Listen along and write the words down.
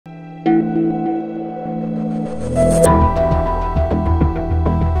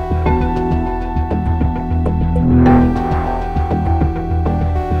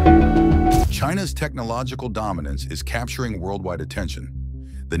China's technological dominance is capturing worldwide attention.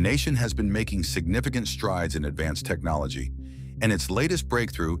 The nation has been making significant strides in advanced technology, and its latest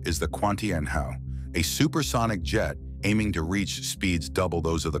breakthrough is the Quantianhou, a supersonic jet aiming to reach speeds double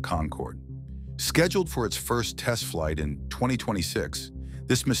those of the Concorde. Scheduled for its first test flight in 2026,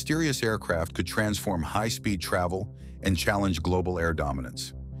 this mysterious aircraft could transform high-speed travel and challenge global air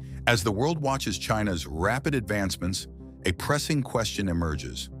dominance. As the world watches China's rapid advancements, a pressing question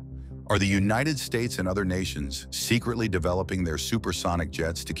emerges. Are the United States and other nations secretly developing their supersonic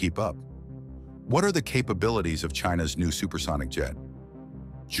jets to keep up? What are the capabilities of China's new supersonic jet?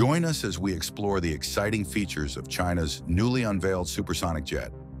 Join us as we explore the exciting features of China's newly unveiled supersonic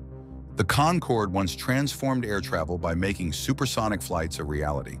jet. The Concorde once transformed air travel by making supersonic flights a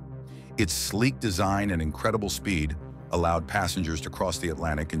reality. Its sleek design and incredible speed allowed passengers to cross the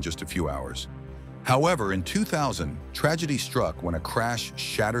Atlantic in just a few hours. However, in 2000, tragedy struck when a crash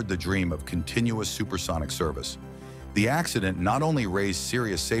shattered the dream of continuous supersonic service. The accident not only raised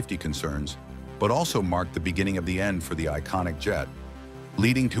serious safety concerns, but also marked the beginning of the end for the iconic jet,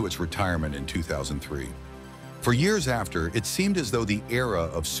 leading to its retirement in 2003. For years after, it seemed as though the era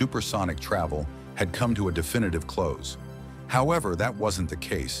of supersonic travel had come to a definitive close. However, that wasn't the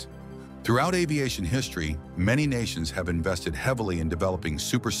case. Throughout aviation history, many nations have invested heavily in developing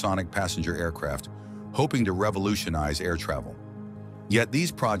supersonic passenger aircraft, hoping to revolutionize air travel. Yet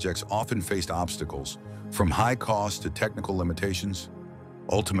these projects often faced obstacles, from high cost to technical limitations,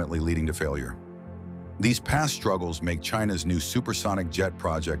 ultimately leading to failure. These past struggles make China's new supersonic jet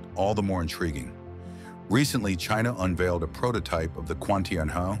project all the more intriguing. Recently, China unveiled a prototype of the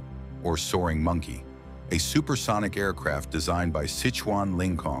Quantianhou, or Soaring Monkey, a supersonic aircraft designed by Sichuan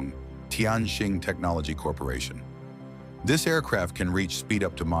Lingkong Tianxing Technology Corporation. This aircraft can reach speed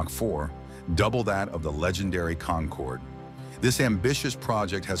up to Mach 4, double that of the legendary Concorde. This ambitious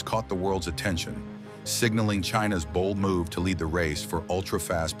project has caught the world's attention, signaling China's bold move to lead the race for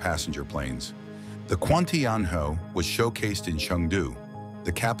ultra-fast passenger planes. The Quantianhou was showcased in Chengdu,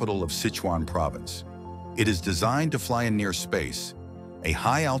 the capital of Sichuan province. It is designed to fly in near space, a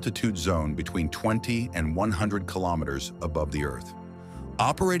high-altitude zone between 20 and 100 kilometers above the Earth.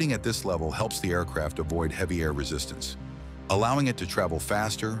 Operating at this level helps the aircraft avoid heavy air resistance, allowing it to travel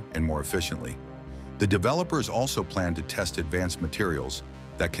faster and more efficiently. The developers also plan to test advanced materials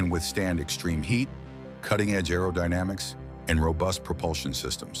that can withstand extreme heat, cutting-edge aerodynamics, and robust propulsion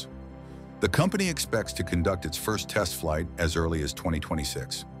systems. The company expects to conduct its first test flight as early as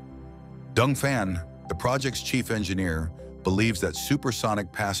 2026. Deng Fan, the project's chief engineer, believes that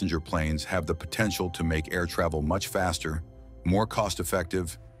supersonic passenger planes have the potential to make air travel much faster, more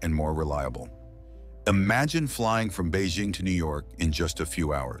cost-effective, and more reliable. Imagine flying from Beijing to New York in just a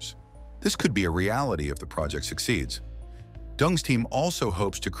few hours. This could be a reality if the project succeeds. Deng's team also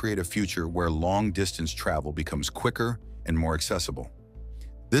hopes to create a future where long-distance travel becomes quicker and more accessible.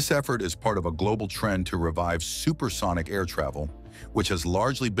 This effort is part of a global trend to revive supersonic air travel, which has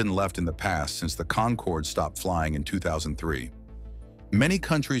largely been left in the past since the Concorde stopped flying in 2003. Many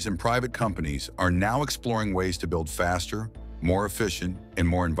countries and private companies are now exploring ways to build faster, more efficient, and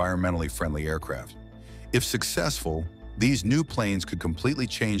more environmentally friendly aircraft. If successful, these new planes could completely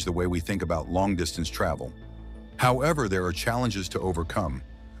change the way we think about long-distance travel. However, there are challenges to overcome.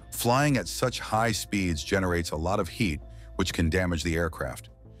 Flying at such high speeds generates a lot of heat, which can damage the aircraft.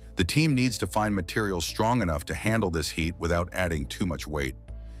 The team needs to find materials strong enough to handle this heat without adding too much weight.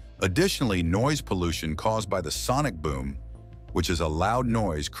 Additionally, noise pollution caused by the sonic boom, which is a loud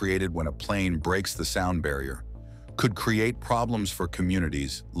noise created when a plane breaks the sound barrier, could create problems for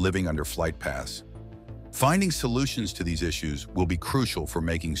communities living under flight paths. Finding solutions to these issues will be crucial for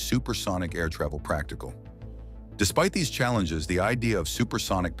making supersonic air travel practical. Despite these challenges, the idea of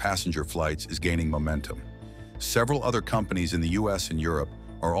supersonic passenger flights is gaining momentum. Several other companies in the US and Europe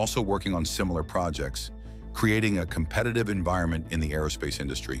are also working on similar projects, creating a competitive environment in the aerospace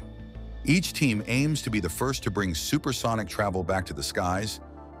industry. Each team aims to be the first to bring supersonic travel back to the skies,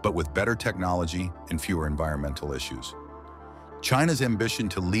 but with better technology and fewer environmental issues. China's ambition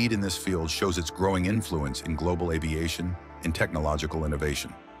to lead in this field shows its growing influence in global aviation and technological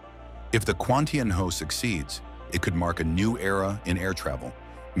innovation. If the Quantianhou succeeds, it could mark a new era in air travel,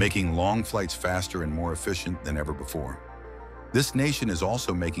 making long flights faster and more efficient than ever before. This nation is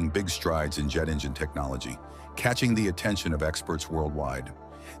also making big strides in jet engine technology, catching the attention of experts worldwide.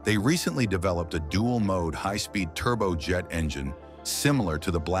 They recently developed a dual-mode high-speed turbojet engine similar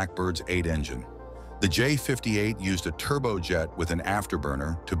to the Blackbird's 8 engine. The J-58 used a turbojet with an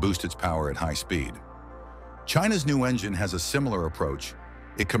afterburner to boost its power at high speed. China's new engine has a similar approach.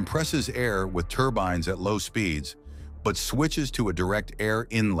 It compresses air with turbines at low speeds, but switches to a direct air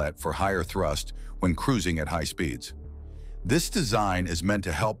inlet for higher thrust when cruising at high speeds. This design is meant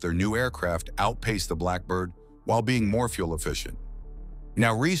to help their new aircraft outpace the Blackbird while being more fuel efficient.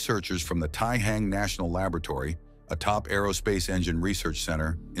 Now, researchers from the Taihang National Laboratory, a top aerospace engine research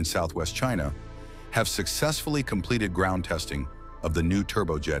center in southwest China, have successfully completed ground testing of the new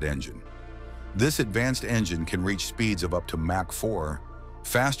turbojet engine. This advanced engine can reach speeds of up to Mach 4,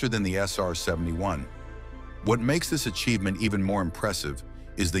 faster than the SR-71. What makes this achievement even more impressive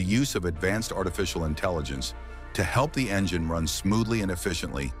is the use of advanced artificial intelligence to help the engine run smoothly and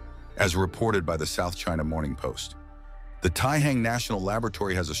efficiently, as reported by the South China Morning Post. The Taihang National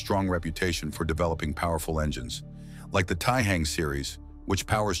Laboratory has a strong reputation for developing powerful engines, like the Taihang series, which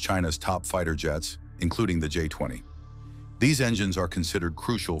powers China's top fighter jets, including the J-20. These engines are considered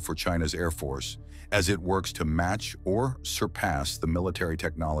crucial for China's Air Force, as it works to match or surpass the military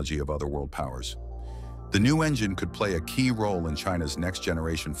technology of other world powers. The new engine could play a key role in China's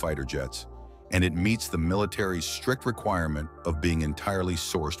next-generation fighter jets, and it meets the military's strict requirement of being entirely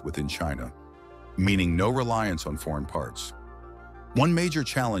sourced within China, meaning no reliance on foreign parts. One major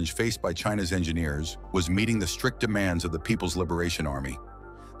challenge faced by China's engineers was meeting the strict demands of the People's Liberation Army.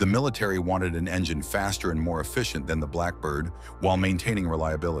 The military wanted an engine faster and more efficient than the Blackbird while maintaining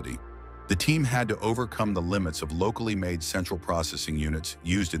reliability. The team had to overcome the limits of locally made central processing units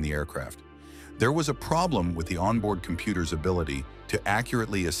used in the aircraft. There was a problem with the onboard computer's ability to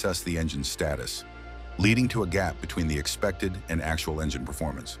accurately assess the engine's status, leading to a gap between the expected and actual engine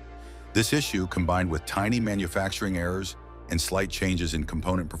performance. This issue, combined with tiny manufacturing errors and slight changes in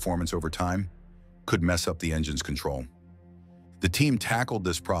component performance over time, could mess up the engine's control. The team tackled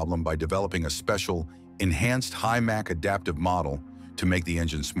this problem by developing a special, enhanced high-Mach adaptive model to make the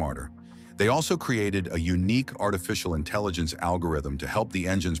engine smarter. They also created a unique artificial intelligence algorithm to help the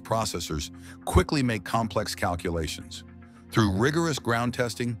engine's processors quickly make complex calculations. Through rigorous ground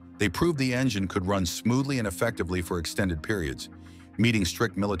testing, they proved the engine could run smoothly and effectively for extended periods, meeting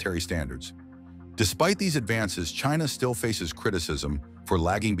strict military standards. Despite these advances, China still faces criticism for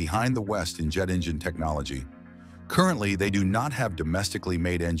lagging behind the West in jet engine technology. Currently, they do not have domestically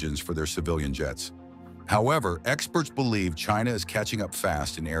made engines for their civilian jets. However, experts believe China is catching up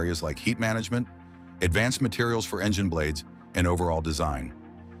fast in areas like heat management, advanced materials for engine blades, and overall design.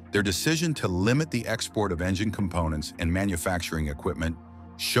 Their decision to limit the export of engine components and manufacturing equipment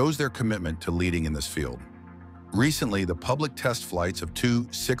shows their commitment to leading in this field. Recently, the public test flights of two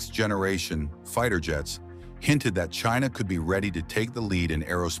sixth-generation fighter jets hinted that China could be ready to take the lead in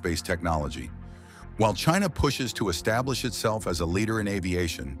aerospace technology. While China pushes to establish itself as a leader in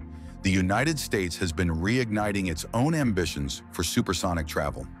aviation, the United States has been reigniting its own ambitions for supersonic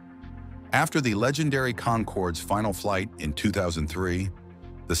travel. After the legendary Concorde's final flight in 2003,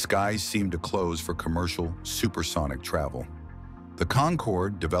 the skies seemed to close for commercial supersonic travel. The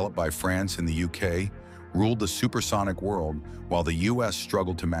Concorde, developed by France and the UK, ruled the supersonic world while the US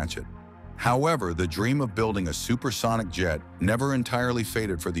struggled to match it. However, the dream of building a supersonic jet never entirely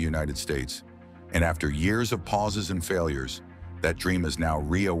faded for the United States, and after years of pauses and failures, that dream is now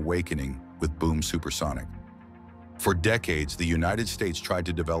reawakening with Boom Supersonic. For decades, the United States tried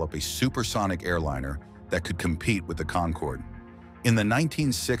to develop a supersonic airliner that could compete with the Concorde. In the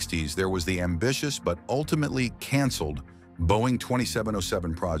 1960s, there was the ambitious but ultimately canceled Boeing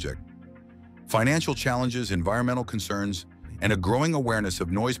 2707 project. Financial challenges, environmental concerns, and a growing awareness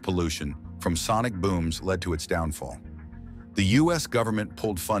of noise pollution from sonic booms led to its downfall. The US government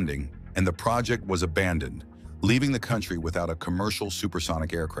pulled funding, and the project was abandoned, leaving the country without a commercial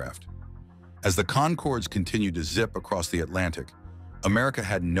supersonic aircraft. As the Concordes continued to zip across the Atlantic, America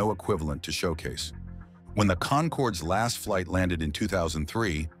had no equivalent to showcase. When the Concorde's last flight landed in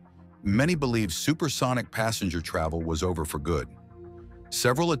 2003, many believed supersonic passenger travel was over for good.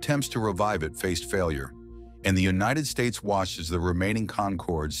 Several attempts to revive it faced failure, and the United States watched as the remaining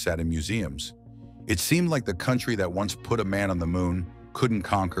Concordes sat in museums. It seemed like the country that once put a man on the moon couldn't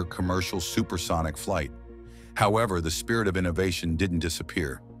conquer commercial supersonic flight. However, the spirit of innovation didn't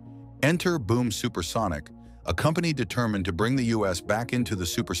disappear. Enter Boom Supersonic, a company determined to bring the US back into the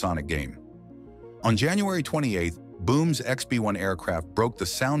supersonic game. On January 28th, Boom's XB-1 aircraft broke the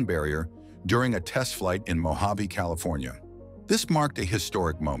sound barrier during a test flight in Mojave, California. This marked a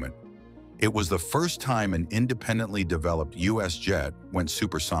historic moment. It was the first time an independently developed US jet went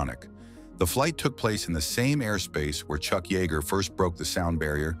supersonic. The flight took place in the same airspace where Chuck Yeager first broke the sound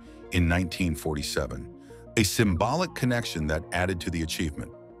barrier in 1947. A symbolic connection that added to the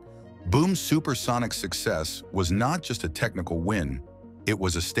achievement. Boom's supersonic success was not just a technical win, it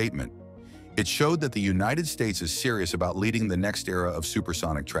was a statement. It showed that the United States is serious about leading the next era of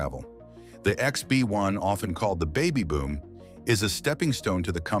supersonic travel. The XB-1, often called the baby boom, is a stepping stone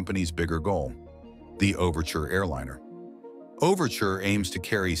to the company's bigger goal, the Overture airliner. Overture aims to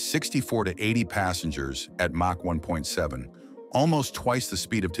carry 64 to 80 passengers at Mach 1.7, almost twice the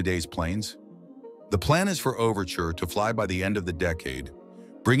speed of today's planes. The plan is for Overture to fly by the end of the decade,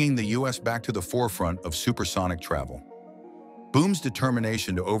 bringing the U.S. back to the forefront of supersonic travel. Boom's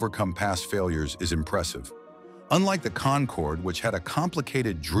determination to overcome past failures is impressive. Unlike the Concorde, which had a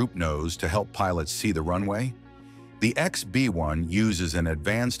complicated droop nose to help pilots see the runway, the XB-1 uses an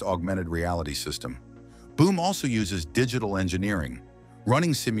advanced augmented reality system. Boom also uses digital engineering,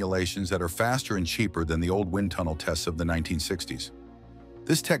 running simulations that are faster and cheaper than the old wind tunnel tests of the 1960s.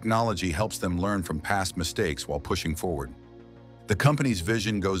 This technology helps them learn from past mistakes while pushing forward. The company's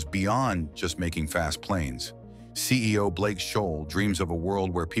vision goes beyond just making fast planes. CEO Blake Scholl dreams of a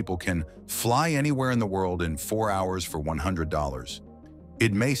world where people can fly anywhere in the world in 4 hours for $100.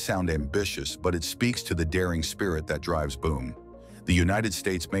 It may sound ambitious, but it speaks to the daring spirit that drives Boom. The United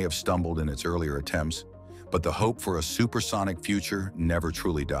States may have stumbled in its earlier attempts, but the hope for a supersonic future never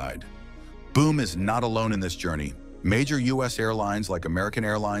truly died. Boom is not alone in this journey. Major U.S. airlines like American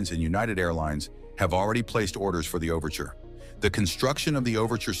Airlines and United Airlines have already placed orders for the Overture. The construction of the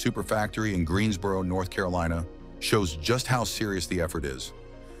Overture Superfactory in Greensboro, North Carolina, shows just how serious the effort is.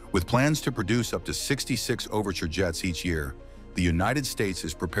 With plans to produce up to 66 Overture jets each year, the United States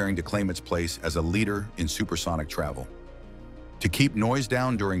is preparing to claim its place as a leader in supersonic travel. To keep noise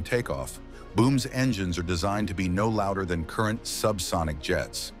down during takeoff, Boom's engines are designed to be no louder than current subsonic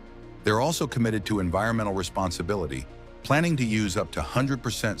jets. They're also committed to environmental responsibility, planning to use up to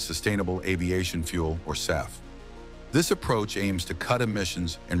 100% sustainable aviation fuel, or SAF. This approach aims to cut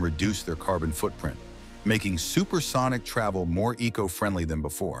emissions and reduce their carbon footprint, making supersonic travel more eco-friendly than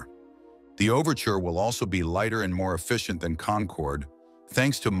before. The Overture will also be lighter and more efficient than Concorde,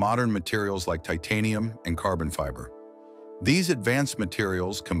 thanks to modern materials like titanium and carbon fiber. These advanced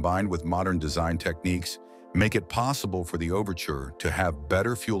materials, combined with modern design techniques, make it possible for the Overture to have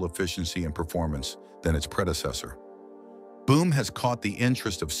better fuel efficiency and performance than its predecessor. Boom has caught the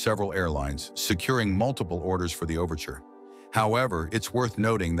interest of several airlines, securing multiple orders for the Overture. However, it's worth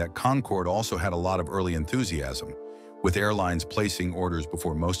noting that Concorde also had a lot of early enthusiasm, with airlines placing orders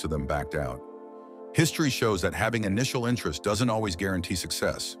before most of them backed out. History shows that having initial interest doesn't always guarantee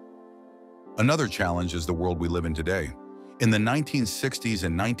success. Another challenge is the world we live in today. In the 1960s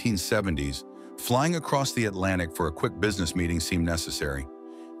and 1970s, flying across the Atlantic for a quick business meeting seemed necessary.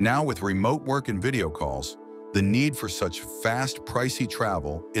 Now, with remote work and video calls, the need for such fast, pricey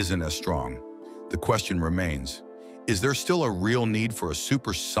travel isn't as strong. The question remains, is there still a real need for a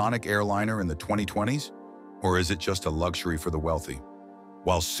supersonic airliner in the 2020s? Or is it just a luxury for the wealthy?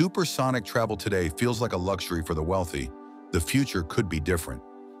 While supersonic travel today feels like a luxury for the wealthy, the future could be different.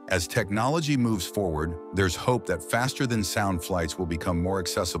 As technology moves forward, there's hope that faster-than-sound flights will become more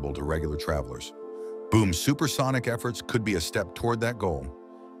accessible to regular travelers. Boom's supersonic efforts could be a step toward that goal,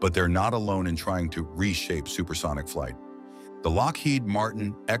 but they're not alone in trying to reshape supersonic flight. The Lockheed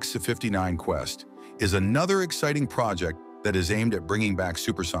Martin X-59 Quest is another exciting project that is aimed at bringing back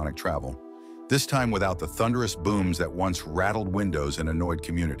supersonic travel, this time without the thunderous booms that once rattled windows and annoyed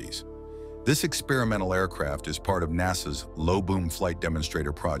communities. This experimental aircraft is part of NASA's low-boom flight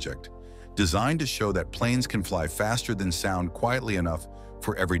demonstrator project, designed to show that planes can fly faster than sound quietly enough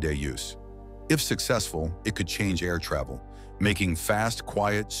for everyday use. If successful, it could change air travel, making fast,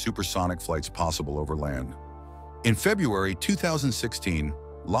 quiet, supersonic flights possible over land. In February 2016,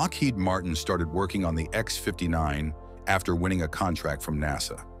 Lockheed Martin started working on the X-59 after winning a contract from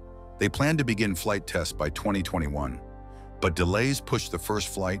NASA. They planned to begin flight tests by 2021. But delays pushed the first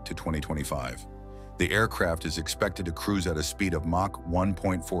flight to 2025. The aircraft is expected to cruise at a speed of Mach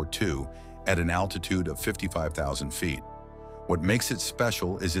 1.42 at an altitude of 55,000 feet. What makes it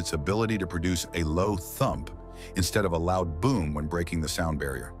special is its ability to produce a low thump instead of a loud boom when breaking the sound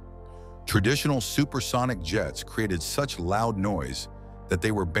barrier. Traditional supersonic jets created such loud noise that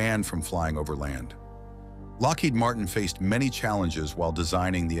they were banned from flying over land. Lockheed Martin faced many challenges while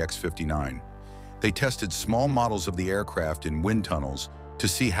designing the X-59. They tested small models of the aircraft in wind tunnels to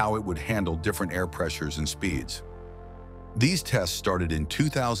see how it would handle different air pressures and speeds. These tests started in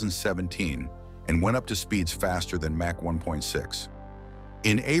 2017 and went up to speeds faster than Mach 1.6.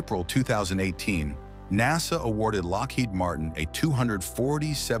 In April 2018, NASA awarded Lockheed Martin a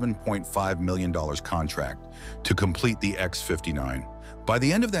 $247.5 million contract to complete the X-59. By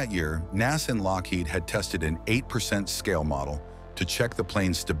the end of that year, NASA and Lockheed had tested an 8% scale model to check the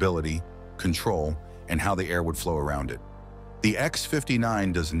plane's stability, control, and how the air would flow around it. The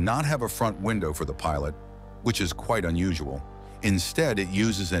X-59 does not have a front window for the pilot, which is quite unusual. Instead, it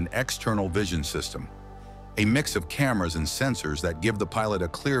uses an external vision system, a mix of cameras and sensors that give the pilot a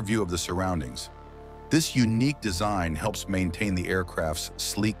clear view of the surroundings. This unique design helps maintain the aircraft's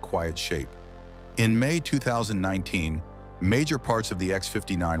sleek, quiet shape. In May 2019, major parts of the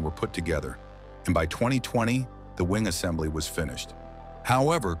X-59 were put together, and by 2020, the wing assembly was finished.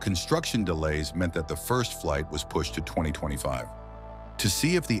 However, construction delays meant that the first flight was pushed to 2025. To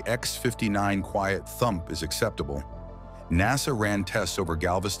see if the X-59 quiet thump is acceptable, NASA ran tests over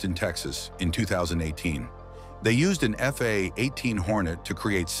Galveston, Texas in 2018. They used an FA-18 Hornet to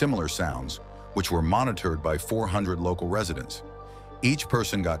create similar sounds, which were monitored by 400 local residents. Each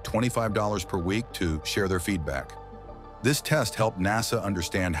person got $25 per week to share their feedback. This test helped NASA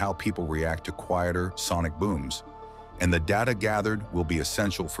understand how people react to quieter sonic booms, and the data gathered will be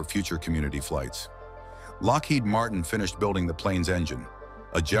essential for future community flights. Lockheed Martin finished building the plane's engine,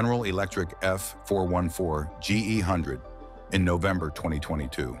 a General Electric F414 GE100, in November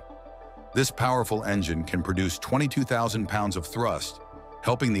 2022. This powerful engine can produce 22,000 pounds of thrust,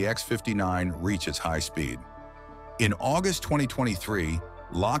 helping the X-59 reach its high speed. In August 2023,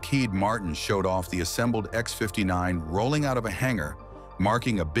 Lockheed Martin showed off the assembled X-59 rolling out of a hangar,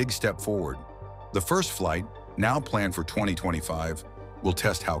 marking a big step forward. The first flight, now planned for 2025, will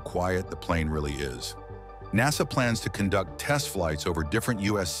test how quiet the plane really is. NASA plans to conduct test flights over different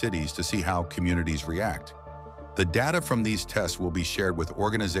U.S. cities to see how communities react. The data from these tests will be shared with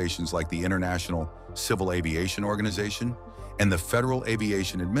organizations like the International Civil Aviation Organization and the Federal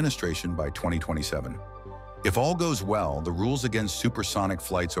Aviation Administration by 2027. If all goes well, the rules against supersonic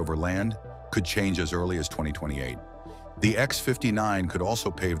flights over land could change as early as 2028. The X-59 could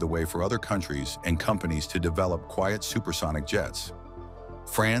also pave the way for other countries and companies to develop quiet supersonic jets.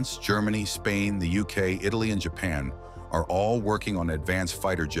 France, Germany, Spain, the UK, Italy, and Japan are all working on advanced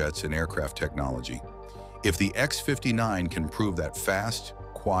fighter jets and aircraft technology. If the X-59 can prove that fast,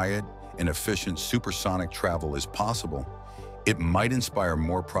 quiet, and efficient supersonic travel is possible, it might inspire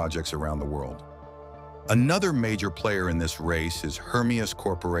more projects around the world. Another major player in this race is Hermeus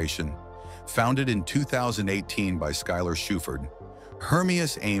Corporation. Founded in 2018 by Skylar Shuford,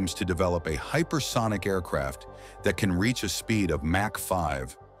 Hermeus aims to develop a hypersonic aircraft that can reach a speed of Mach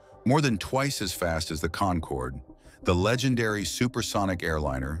 5, more than twice as fast as the Concorde, the legendary supersonic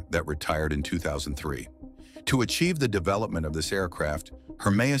airliner that retired in 2003. To achieve the development of this aircraft,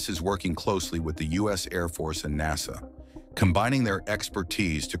 Hermeus is working closely with the U.S. Air Force and NASA, combining their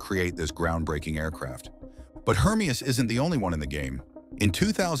expertise to create this groundbreaking aircraft. But Hermeus isn't the only one in the game. In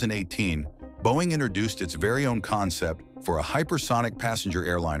 2018, Boeing introduced its very own concept for a hypersonic passenger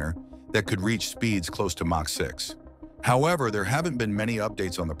airliner that could reach speeds close to Mach 6. However, there haven't been many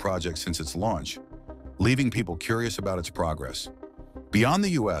updates on the project since its launch, leaving people curious about its progress. Beyond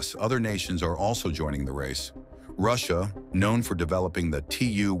the US, other nations are also joining the race. Russia, known for developing the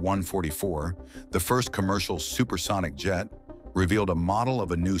Tu-144, the first commercial supersonic jet, revealed a model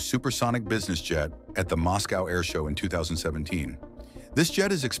of a new supersonic business jet at the Moscow Air Show in 2017. This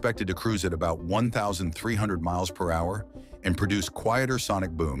jet is expected to cruise at about 1,300 miles per hour and produce quieter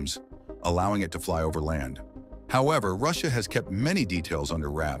sonic booms, allowing it to fly over land. However, Russia has kept many details under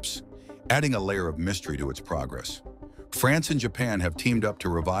wraps, adding a layer of mystery to its progress. France and Japan have teamed up to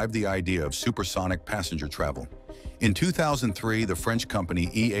revive the idea of supersonic passenger travel. In 2003, the French company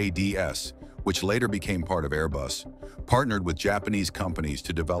EADS, which later became part of Airbus, partnered with Japanese companies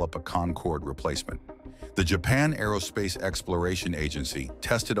to develop a Concorde replacement. The Japan Aerospace Exploration Agency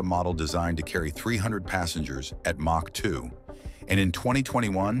tested a model designed to carry 300 passengers at Mach 2, and in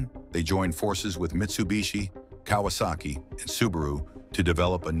 2021, they joined forces with Mitsubishi, Kawasaki, and Subaru to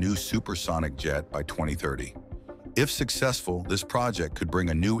develop a new supersonic jet by 2030. If successful, this project could bring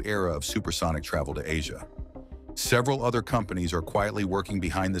a new era of supersonic travel to Asia. Several other companies are quietly working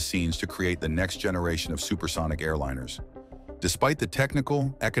behind the scenes to create the next generation of supersonic airliners. Despite the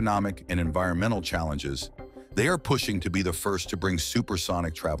technical, economic, and environmental challenges, they are pushing to be the first to bring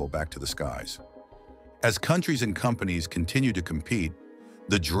supersonic travel back to the skies. As countries and companies continue to compete,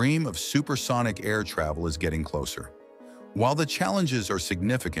 the dream of supersonic air travel is getting closer. While the challenges are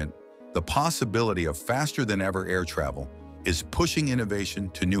significant, the possibility of faster-than-ever air travel is pushing innovation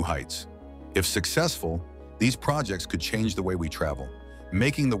to new heights. If successful, these projects could change the way we travel,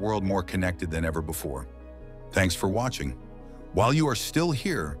 making the world more connected than ever before. Thanks for watching. While you are still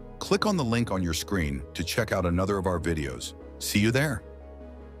here, click on the link on your screen to check out another of our videos. See you there.